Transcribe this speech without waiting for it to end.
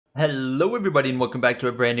Hello everybody and welcome back to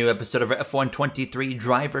a brand new episode of F1 23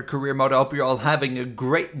 Driver Career Mode. I hope you're all having a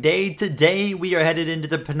great day. Today we are headed into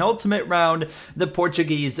the penultimate round, the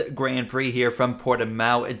Portuguese Grand Prix here from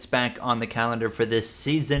Portimao. It's back on the calendar for this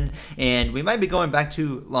season and we might be going back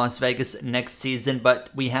to Las Vegas next season, but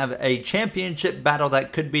we have a championship battle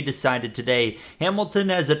that could be decided today. Hamilton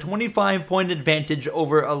has a 25-point advantage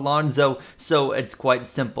over Alonso, so it's quite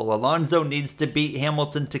simple. Alonso needs to beat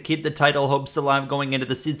Hamilton to keep the title hopes alive going into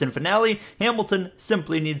the season finale. Hamilton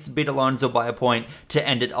simply needs to beat Alonso by a point to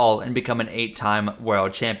end it all and become an 8-time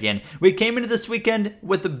world champion. We came into this weekend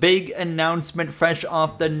with a big announcement fresh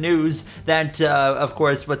off the news that, of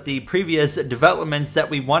course, with the previous developments that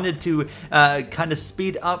we wanted to kind of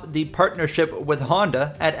speed up the partnership with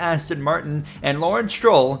Honda at Aston Martin, and Lawrence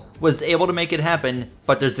Stroll was able to make it happen,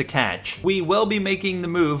 but there's a catch. We will be making the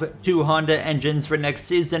move to Honda engines for next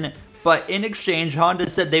season, but in exchange, Honda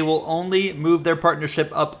said they will only move their partnership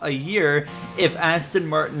up a year if Aston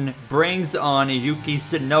Martin brings on Yuki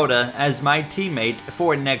Tsunoda as my teammate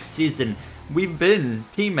for next season. We've been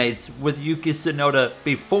teammates with Yuki Tsunoda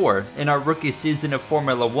before in our rookie season of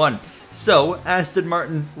Formula 1. So, Aston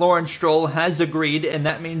Martin, Lawrence Stroll has agreed, and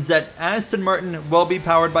that means that Aston Martin will be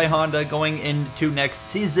powered by Honda going into next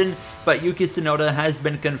season, but Yuki Tsunoda has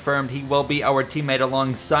been confirmed. He will be our teammate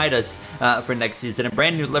alongside us for next season. A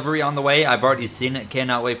brand new livery on the way. I've already seen it.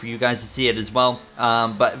 Cannot wait for you guys to see it as well.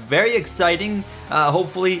 But very exciting.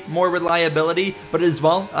 Hopefully more reliability, but as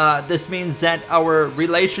well, this means that our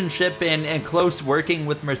relationship and close working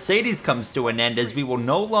with Mercedes comes to an end, as we will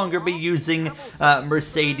no longer be using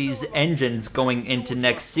Mercedes engines going into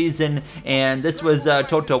next season. And this was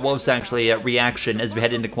Toto Wolff's actually reaction as we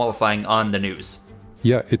head into qualifying on the news.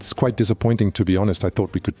 Yeah, it's quite disappointing, to be honest. I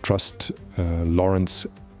thought we could trust Lawrence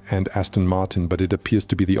and Aston Martin, but it appears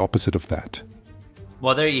to be the opposite of that.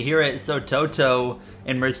 Well, there you hear it. So Toto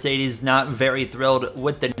and Mercedes not very thrilled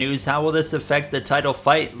with the news. How will this affect the title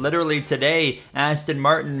fight? Literally today, Aston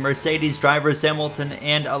Martin, Mercedes drivers Hamilton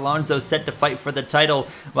and Alonso set to fight for the title.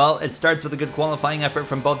 Well, it starts with a good qualifying effort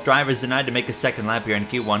from both drivers, and I had to make a second lap here in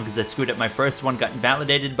Q1 because I screwed up my first one, got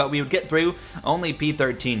invalidated, but we would get through. Only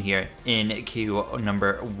P13 here in Q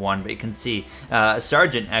number 1. But you can see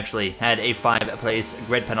Sargent actually had a 5-place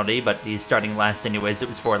grid penalty, but he's starting last anyways. It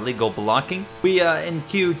was for illegal blocking. We in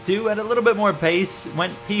Q2 had a little bit more pace,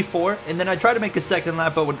 went P4, and then I tried to make a second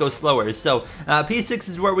lap but would go slower. So P6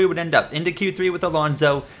 is where we would end up. Into Q3 with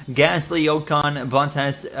Alonso, Gasly, Ocon,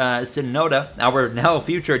 Bottas, Tsunoda, our now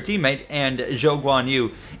future teammate, and Zhou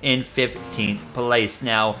Guanyu in 15th place.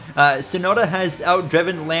 Now, Tsunoda has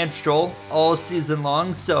outdriven Lance Stroll all season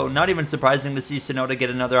long, so not even surprising to see Tsunoda get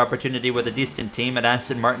another opportunity with a decent team at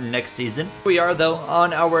Aston Martin next season. We are, though,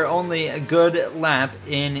 on our only good lap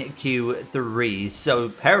in Q3. So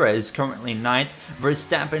Perez currently 9th,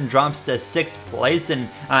 Verstappen drops to 6th place, and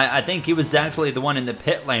I think he was actually the one in the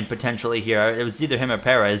pit lane potentially here. It was either him or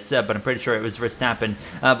Perez, but I'm pretty sure it was Verstappen.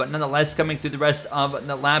 But nonetheless, coming through the rest of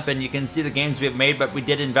the lap, and you can see the gains we have made, but we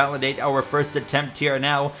did invalidate our first attempt here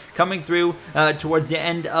now. Coming through towards the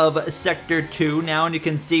end of Sector 2 now, and you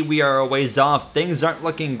can see we are a ways off. Things aren't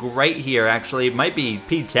looking great here, actually. It might be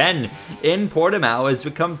P10 in Portimao as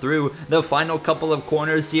we come through the final couple of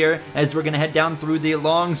corners here, as we're going to head down through the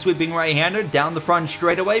long sweeping right-hander, down the front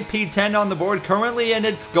straightaway. P10 on the board currently, and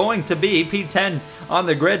it's going to be P10 on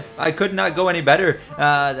the grid. I could not go any better.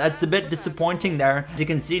 That's a bit disappointing there. As you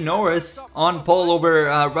can see, Norris on pole over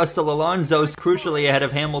Russell Alonso, crucially ahead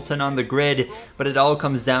of Hamilton on the grid, but it all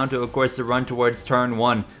comes down to, of course, the run towards turn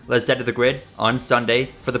 1. Let's head to the grid on Sunday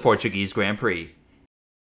for the Portuguese Grand Prix.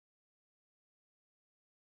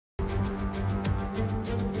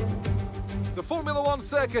 The Formula One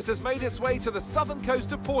circus has made its way to the southern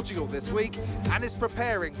coast of Portugal this week and is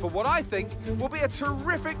preparing for what I think will be a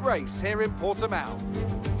terrific race here in Portimao.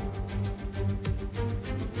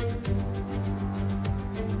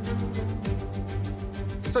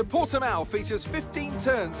 So Portimao features 15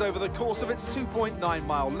 turns over the course of its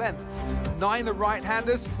 2.9-mile length. 9 are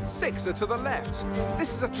right-handers, 6 are to the left.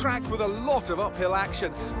 This is a track with a lot of uphill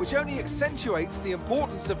action, which only accentuates the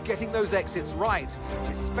importance of getting those exits right,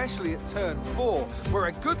 especially at turn 4, where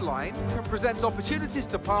a good line can present opportunities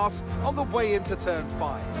to pass on the way into turn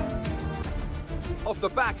 5. Off the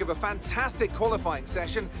back of a fantastic qualifying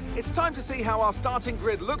session, it's time to see how our starting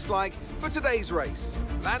grid looks like for today's race.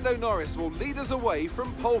 Lando Norris will lead us away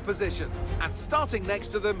from pole position, and starting next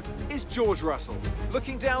to them is George Russell.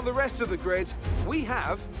 Looking down the rest of the grid, we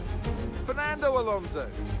have Fernando Alonso,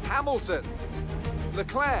 Hamilton,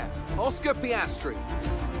 Leclerc, Oscar Piastri,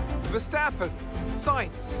 Verstappen,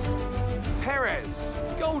 Sainz, Perez,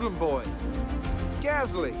 Golden Boy,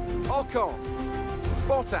 Gasly, Ocon,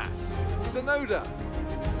 Bottas, Tsunoda,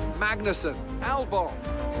 Magnussen, Albon,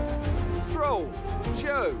 Stroll,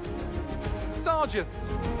 Joe, Sargent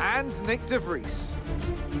and Nick de Vries.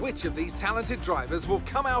 Which of these talented drivers will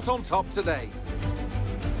come out on top today?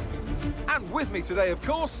 And with me today, of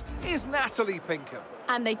course, is Natalie Pinkham.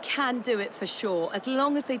 And they can do it for sure, as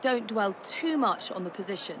long as they don't dwell too much on the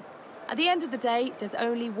position. At the end of the day, there's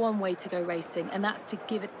only one way to go racing, and that's to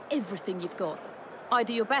give it everything you've got.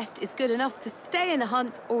 Either your best is good enough to stay in the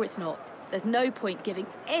hunt, or it's not. There's no point giving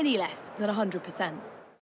any less than 100%.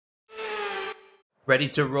 Ready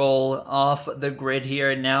to roll off the grid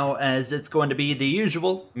here now, as it's going to be the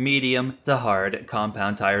usual medium to hard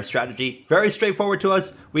compound tire strategy. Very straightforward to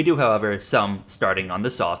us. We do, however, some starting on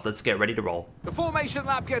the soft. Let's get ready to roll. The formation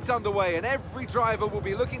lap gets underway and every driver will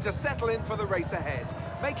be looking to settle in for the race ahead,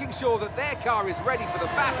 making sure that their car is ready for the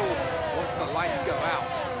battle once the lights go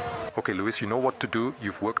out. Okay, Lewis, you know what to do.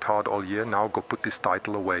 You've worked hard all year. Now go put this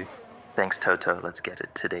title away. Thanks, Toto. Let's get it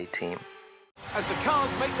today, team. As the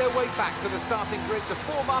cars make their way back to the starting grid to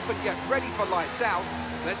form up and get ready for lights out,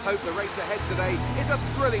 let's hope the race ahead today is a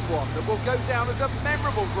thrilling one that will go down as a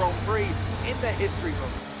memorable Grand Prix in the history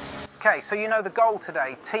books. Okay, so you know the goal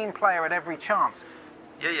today, team player at every chance.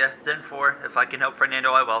 Yeah, then 4. If I can help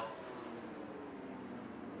Fernando, I will.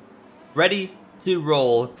 Ready to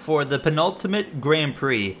roll for the penultimate Grand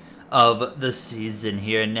Prix of the season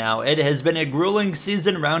here now. It has been a grueling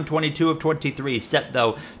season, round 22 of 23 set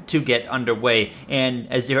though to get underway, and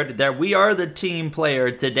as you heard it there, we are the team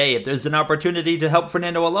player today. If there's an opportunity to help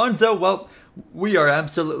Fernando Alonso, well, we are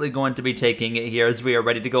absolutely going to be taking it here as we are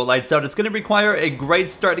ready to go lights out. It's going to require a great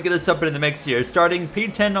start to get us up into the mix here. Starting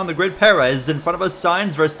P10 on the grid, Perez in front of us,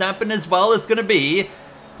 Sainz, Verstappen as well. It's going to be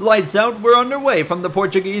lights out. We're underway from the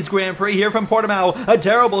Portuguese Grand Prix here from Portimao. A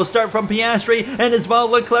terrible start from Piastri, and as well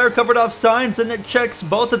Leclerc covered off Sainz, and it checks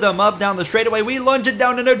both of them up down the straightaway. We lunge it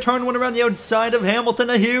down into turn 1 around the outside of Hamilton.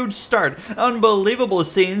 A huge start. Unbelievable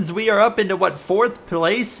scenes. We are up into, what, 4th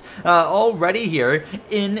place already here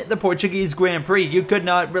in the Portuguese Grand Prix. You could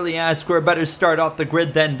not really ask for a better start off the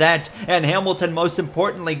grid than that, and Hamilton, most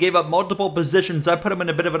importantly, gave up multiple positions. I put him in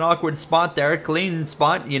a bit of an awkward spot there. Clean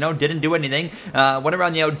spot, you know, didn't do anything. Went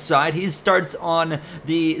around the outside. He starts on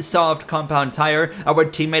the soft compound tire. Our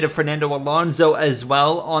teammate of Fernando Alonso as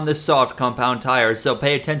well on the soft compound tire. So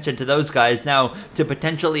pay attention to those guys now to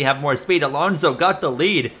potentially have more speed. Alonso got the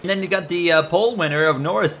lead. And then you got the pole winner of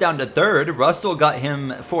Norris down to 3rd. Russell got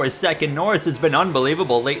him for a 2nd. Norris has been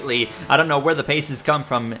unbelievable lately. I don't know where the pace has come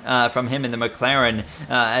from him in the McLaren,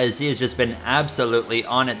 as he has just been absolutely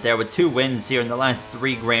on it there with 2 wins here in the last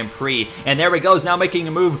 3 Grand Prix. And there he goes, now making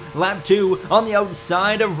a move. Lap 2 on the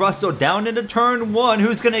outside of Russell down into turn 1.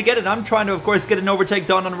 Who's going to get it? I'm trying to, of course, get an overtake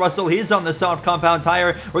done on Russell. He's on the soft compound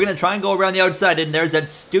tire. We're going to try and go around the outside, and there's that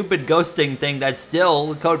stupid ghosting thing that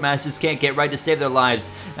still Codemasters can't get right to save their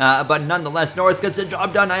lives. But nonetheless, Norris gets the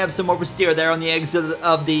job done. I have some oversteer there on the exit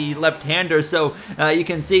of the left-hander, so you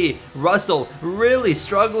can see Russell really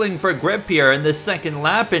struggling for grip here in the 2nd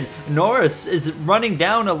lap, and Norris is running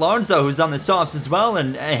down Alonso, who's on the softs as well,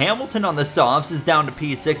 and Hamilton on the softs is down to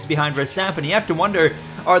P6 behind Verstappen. You have to wonder,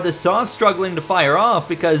 are the softs struggling to fire off,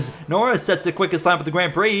 because Norris sets the quickest lap of the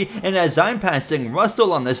Grand Prix, and as I'm passing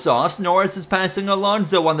Russell on the softs, Norris is passing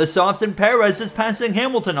Alonso on the softs, and Perez is passing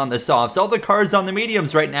Hamilton on the softs. All the cars on the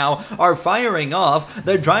mediums right now are firing off.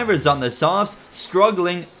 The drivers on the softs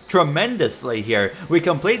struggling tremendously here. We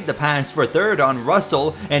complete the pass for 3rd on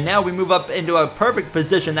Russell, and now we move up into a perfect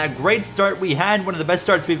position. That great start we had, one of the best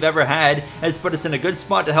starts we've ever had, has put us in a good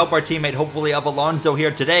spot to help our teammate, hopefully, of Alonso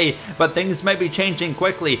here today, but things might be changing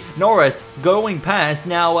quickly. Norris going past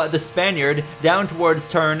now the Spaniard down towards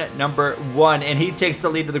turn number 1, and he takes the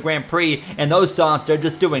lead of the Grand Prix, and those softs are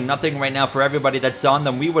just doing nothing right now for everybody that's on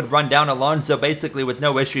them. We would run down Alonso basically with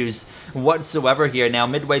no issues whatsoever here now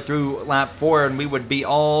midway through lap 4, and we would be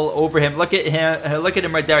all over him. Look at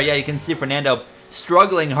him right there. Yeah, you can see Fernando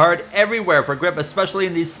struggling hard everywhere for grip, especially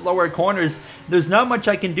in these slower corners. There's not much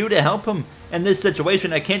I can do to help him in this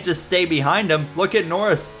situation. I can't just stay behind him. Look at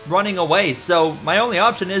Norris running away. So my only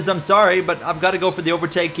option is, I'm sorry, but I've got to go for the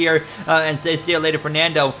overtake here and say see you later,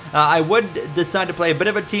 Fernando. I would decide to play a bit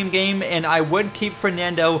of a team game, and I would keep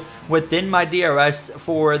Fernando within my DRS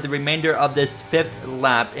for the remainder of this 5th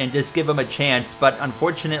lap and just give him a chance, but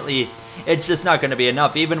unfortunately it's just not going to be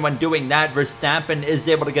enough. Even when doing that, Verstappen is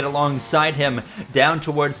able to get alongside him down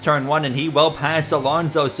towards turn 1, and he will pass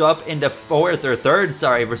Alonso, so up into 4th or 3rd,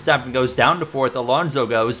 sorry, Verstappen goes down to 4th, Alonso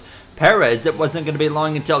goes. Perez, it wasn't going to be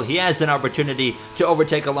long until he has an opportunity to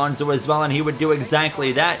overtake Alonso as well, and he would do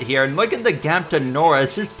exactly that here. And look at the gap to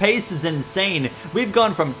Norris. His pace is insane. We've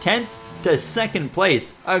gone from 10th to second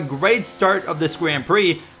place. A great start of this Grand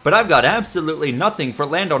Prix, but I've got absolutely nothing for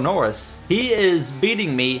Lando Norris. He is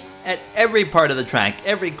beating me at every part of the track,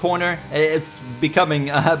 every corner. It's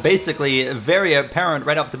becoming basically very apparent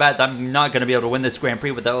right off the bat that I'm not going to be able to win this Grand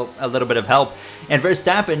Prix without a little bit of help. And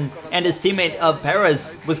Verstappen and his teammate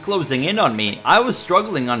Perez was closing in on me. I was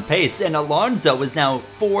struggling on pace, and Alonso is now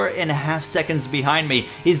 4.5 seconds behind me.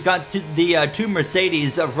 He's got the two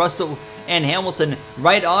Mercedes of Russell and Hamilton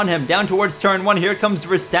right on him, down towards turn 1. Here comes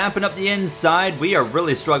Verstappen up the inside. We are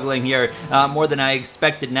really struggling here, more than I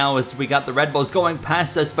expected now as we got the Red Bulls going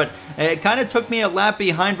past us, but it kind of took me a lap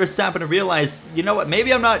behind Verstappen to realize, you know what,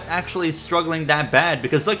 maybe I'm not actually struggling that bad,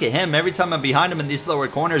 because look at him, every time I'm behind him in these lower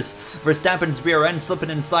corners, Verstappen's rear end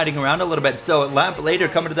slipping and sliding around a little bit. So a lap later,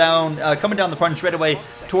 coming down the front straightaway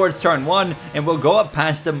towards turn 1, and we'll go up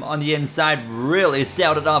past him on the inside. Really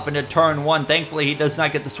sailed it off into turn 1. Thankfully, he does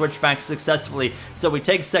not get the switchback successfully, so we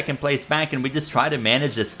take second place back, and we just try to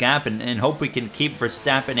manage this gap and hope we can keep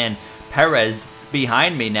Verstappen and Perez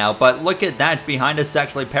behind me now. But look at that, behind us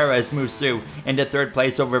actually Perez moves through into third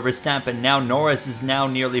place over Verstappen. Now Norris is now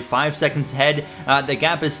nearly 5 seconds ahead. The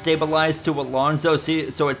gap is stabilized to Alonso,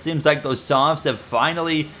 so it seems like those softs have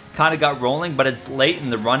finally kind of got rolling, but it's late in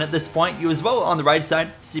the run at this point. You as well on the right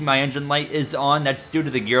side see my engine light is on. That's due to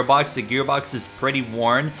the gearbox. The gearbox is pretty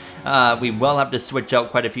worn. We will have to switch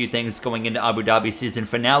out quite a few things going into Abu Dhabi season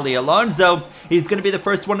finale. Alonso, he's going to be the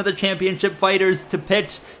first one of the championship fighters to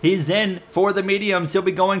pit. He's in for the mediums. He'll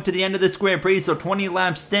be going to the end of this Grand Prix, so 20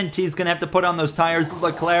 lap stint. He's going to have to put on those tires.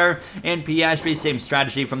 Leclerc and Piastri, same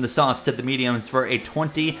strategy from the softs to the mediums for a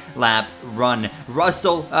 20 lap run.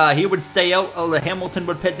 Russell, he would stay out. Hamilton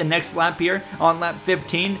would pit the next lap here on lap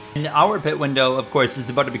 15. And our pit window, of course, is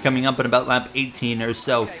about to be coming up in about lap 18 or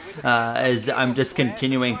so, as I'm just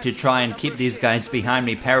continuing to try and keep these guys behind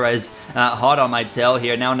me. Perez hot on my tail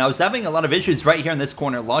here now, and I was having a lot of issues right here in this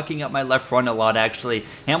corner, locking up my left front a lot actually.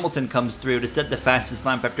 Hamilton comes through to set the fastest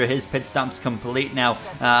lap after his pit stop's complete now,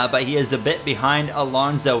 but he is a bit behind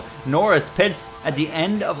Alonso. Norris pits at the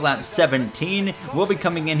end of lap 17. We'll be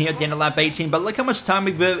coming in here at the end of lap 18, but look how much time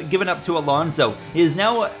we've given up to Alonso. He is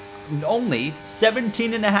now only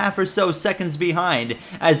 17.5 or so seconds behind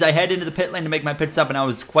as I head into the pit lane to make my pit stop, and I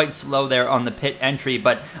was quite slow there on the pit entry,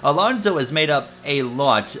 but Alonso has made up a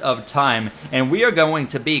lot of time, and we are going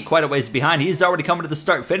to be quite a ways behind. He's already coming to the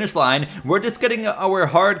start-finish line. We're just getting our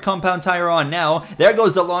hard compound tire on now. There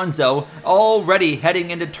goes Alonso, already heading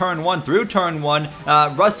into turn 1. Through turn 1,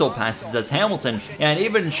 Russell passes us, Hamilton, and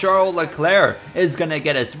even Charles Leclerc is going to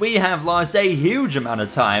get us. We have lost a huge amount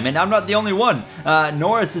of time, and I'm not the only one.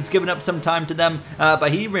 Norris is giving up some time to them,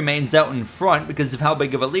 but he remains out in front because of how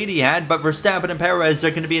big of a lead he had. But Verstappen and Perez are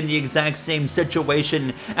going to be in the exact same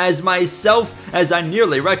situation as myself, as I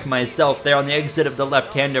nearly wrecked myself there on the exit of the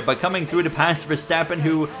left-hander. But coming through to pass Verstappen,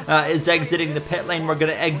 who is exiting the pit lane, we're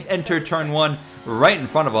going to enter turn 1 right in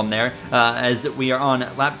front of him there, as we are on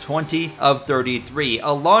lap 20 of 33.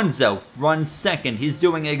 Alonso runs second. He's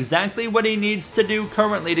doing exactly what he needs to do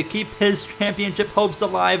currently to keep his championship hopes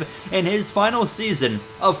alive in his final season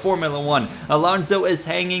of Formula 1. Alonso is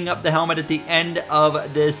hanging up the helmet at the end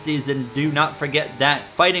of this season. Do not forget that.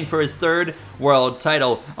 Fighting for his third world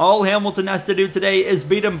title. All Hamilton has to do today is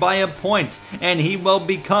beat him by a point, and he will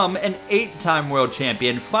become an 8-time world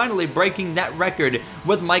champion, finally breaking that record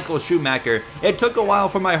with Michael Schumacher. It took a while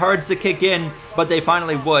for my hearts to kick in, but they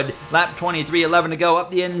finally would. Lap 23, 11 to go,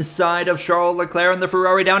 up the inside of Charles Leclerc and the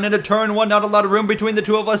Ferrari down into turn 1. Not a lot of room between the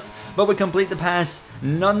two of us, but we complete the pass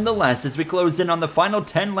nonetheless as we close in on the final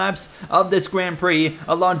 10 laps of this Grand Prix.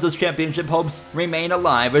 Alonso's championship hopes remain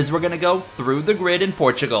alive as we're going to go through the grid in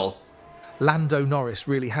Portugal. Lando Norris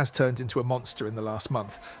really has turned into a monster in the last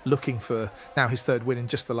month, looking for now his third win in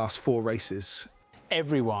just the last 4 races.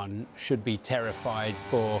 Everyone should be terrified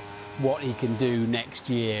for what he can do next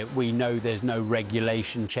year. We know there's no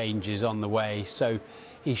regulation changes on the way, so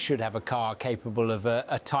he should have a car capable of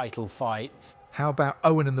a title fight. How about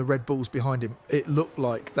Owen and the Red Bulls behind him? It looked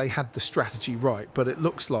like they had the strategy right, but it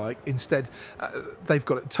looks like instead they've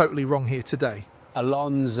got it totally wrong here today.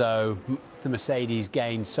 Alonso, the Mercedes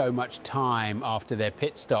gained so much time after their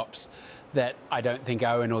pit stops that I don't think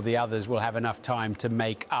Owen or the others will have enough time to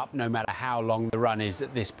make up, no matter how long the run is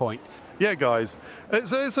at this point. Yeah, guys,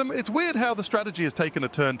 it's weird how the strategy has taken a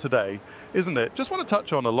turn today, isn't it? Just want to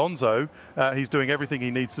touch on Alonso. He's doing everything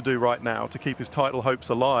he needs to do right now to keep his title hopes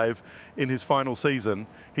alive in his final season.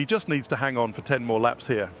 He just needs to hang on for 10 more laps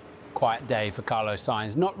here. Quiet day for Carlos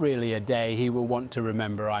Sainz. Not really a day he will want to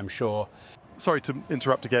remember, I'm sure. Sorry to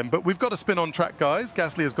interrupt again, but we've got a spin on track, guys.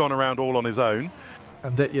 Gasly has gone around all on his own.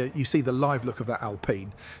 And that you see the live look of that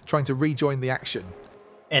Alpine trying to rejoin the action.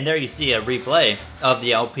 And there you see a replay of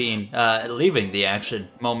the Alpine leaving the action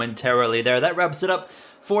momentarily there. That wraps it up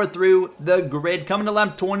for Through the Grid. Coming to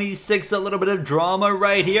lap 26, a little bit of drama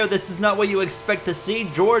right here. This is not what you expect to see.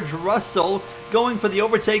 George Russell going for the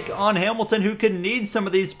overtake on Hamilton, who could need some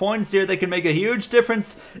of these points here. They can make a huge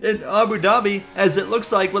difference in Abu Dhabi, as it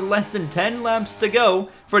looks like with less than 10 laps to go.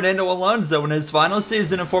 Fernando Alonso in his final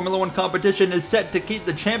season of Formula 1 competition is set to keep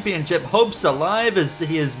the championship hopes alive, as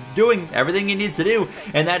he is doing everything he needs to do,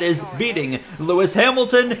 and that is beating Lewis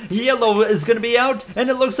Hamilton. Yellow is going to be out, and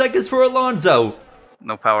it looks like it's for Alonso.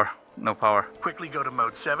 No power, no power. Quickly go to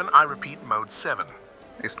mode 7. I repeat, mode 7.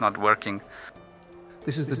 It's not working.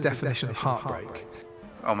 This is the definition of heartbreak.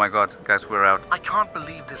 Oh my god, guys, we're out. I can't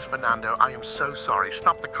believe this, Fernando. I am so sorry.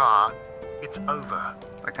 Stop the car. It's over.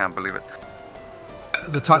 I can't believe it.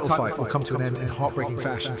 The title fight will come to an end in heartbreaking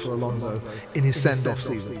fashion for Alonso in his send-off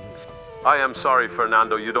season. I am sorry,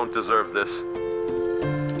 Fernando. You don't deserve this.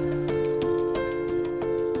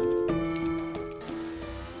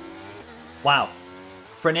 Wow.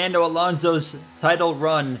 Fernando Alonso's title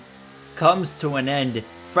run comes to an end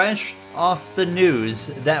fresh off the news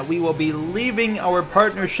that we will be leaving our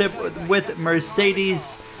partnership with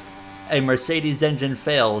Mercedes. A Mercedes engine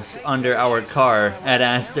fails under our car at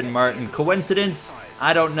Aston Martin. Coincidence?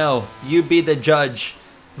 I don't know. You be the judge.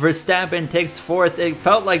 Verstappen takes fourth. It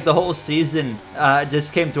felt like the whole season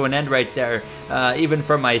just came to an end right there. Even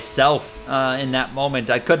for myself in that moment,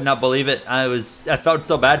 I could not believe it. I felt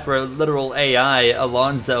so bad for a literal AI,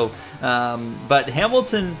 Alonso. But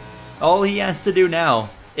Hamilton, all he has to do now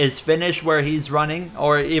is finish where he's running,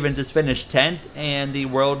 or even just finish 10th, and the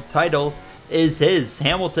world title is his.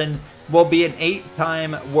 Hamilton will be an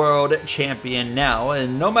 8-time world champion now,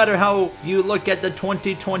 and no matter how you look at the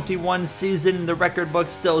 2021 season, the record book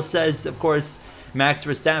still says, of course, Max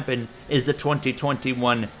Verstappen is the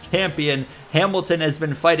 2021 champion. Hamilton has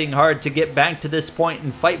been fighting hard to get back to this point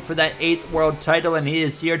and fight for that 8th world title, and he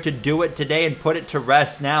is here to do it today and put it to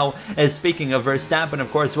rest now. As speaking of Verstappen,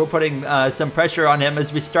 of course, we're putting some pressure on him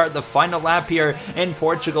as we start the final lap here in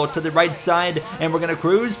Portugal to the right side, and we're going to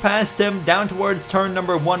cruise past him down towards turn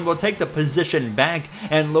number 1. We'll take the position back,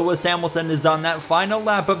 and Lewis Hamilton is on that final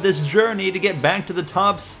lap of this journey to get back to the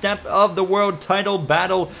top step of the world title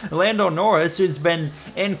battle. Lando Norris, who's been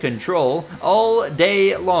in control all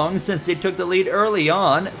day long since he took the lead early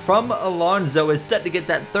on from Alonso, is set to get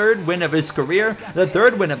that 3rd win of his career, the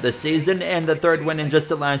 3rd win of the season, and the 3rd win in just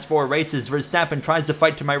the last 4 races. Verstappen tries to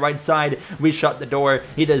fight to my right side. We shut the door.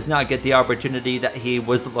 He does not get the opportunity that he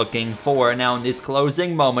was looking for. Now in these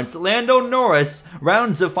closing moments, Lando Norris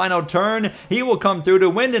rounds the final turn. He will come through to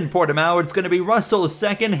win in Portimao. It's going to be Russell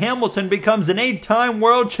 2nd. Hamilton becomes an 8-time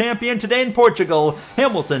world champion today in Portugal.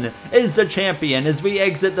 Hamilton is the champion. As we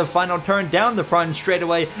exit the final turn down the front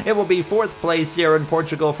straightaway, it will be 4th place here in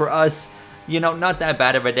Portugal for us. You know, not that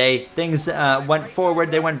bad of a day. Things went forward,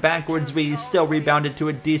 they went backwards. We still rebounded to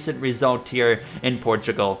a decent result here in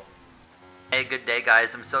Portugal. Hey, good day,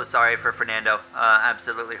 guys. I'm so sorry for Fernando.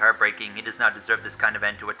 Absolutely heartbreaking. He does not deserve this kind of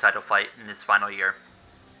end to a title fight in his final year.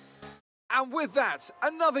 And with that,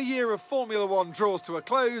 another year of Formula 1 draws to a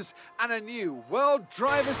close, and a new World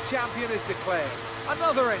Drivers' Champion is declared.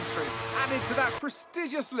 Another entry added to that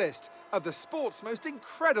prestigious list of the sport's most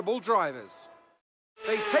incredible drivers.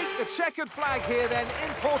 They take the checkered flag here then in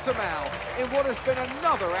Portimao in what has been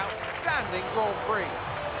another outstanding Grand Prix.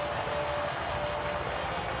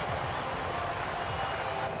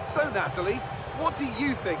 So Natalie, what do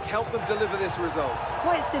you think helped them deliver this result?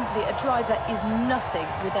 Quite simply, a driver is nothing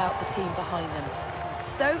without the team behind them.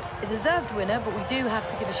 So, a deserved winner, but we do have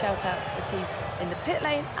to give a shout out to the team in the pit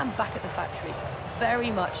lane and back at the factory. Very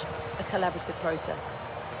much a collaborative process.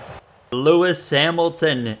 Lewis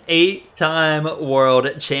Hamilton, 8-time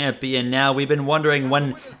world champion. Now, we've been wondering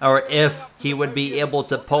when or if he would be able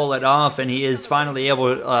to pull it off, and he is finally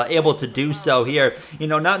able to do so here. You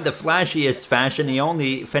know, not in the flashiest fashion. He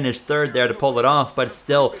only finished 3rd there to pull it off, but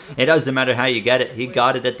still, it doesn't matter how you get it. He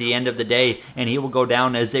got it at the end of the day, and he will go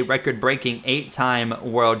down as a record-breaking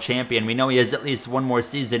 8-time world champion. We know he has at least one more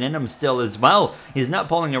season in him still as well. He's not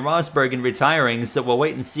pulling a Rosberg and retiring, so we'll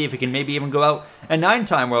wait and see if he can maybe even go out a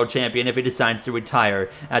 9-time world champion if he decides to retire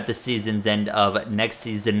at the season's end of next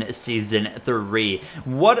season, season 3.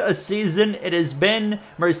 What a season it has been.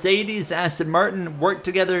 Mercedes, Aston Martin worked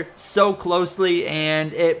together so closely,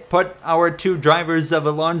 and it put our 2 drivers of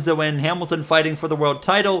Alonso and Hamilton fighting for the world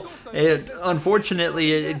title.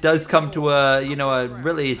 Unfortunately, it does come to a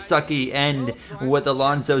really sucky end with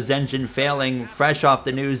Alonso's engine failing fresh off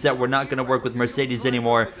the news that we're not going to work with Mercedes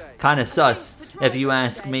anymore. Kind of sus, if you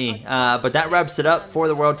ask me. But that wraps it up for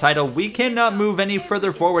the world title. We cannot move any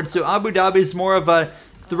further forward, so Abu Dhabi is more of a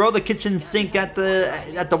throw the kitchen sink at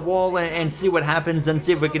the wall and see what happens, and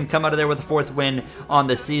see if we can come out of there with a 4th win on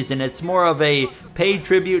the season. It's more of a paid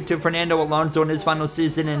tribute to Fernando Alonso in his final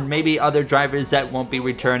season, and maybe other drivers that won't be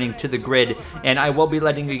returning to the grid. And I will be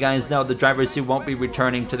letting you guys know the drivers who won't be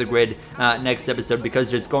returning to the grid next episode, because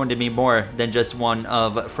there's going to be more than just one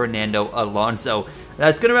of Fernando Alonso.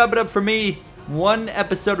 That's going to wrap it up for me. 1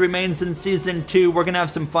 episode remains in Season 2. We're going to have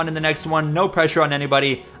some fun in the next one. No pressure on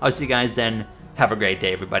anybody. I'll see you guys then. Have a great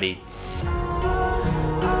day, everybody.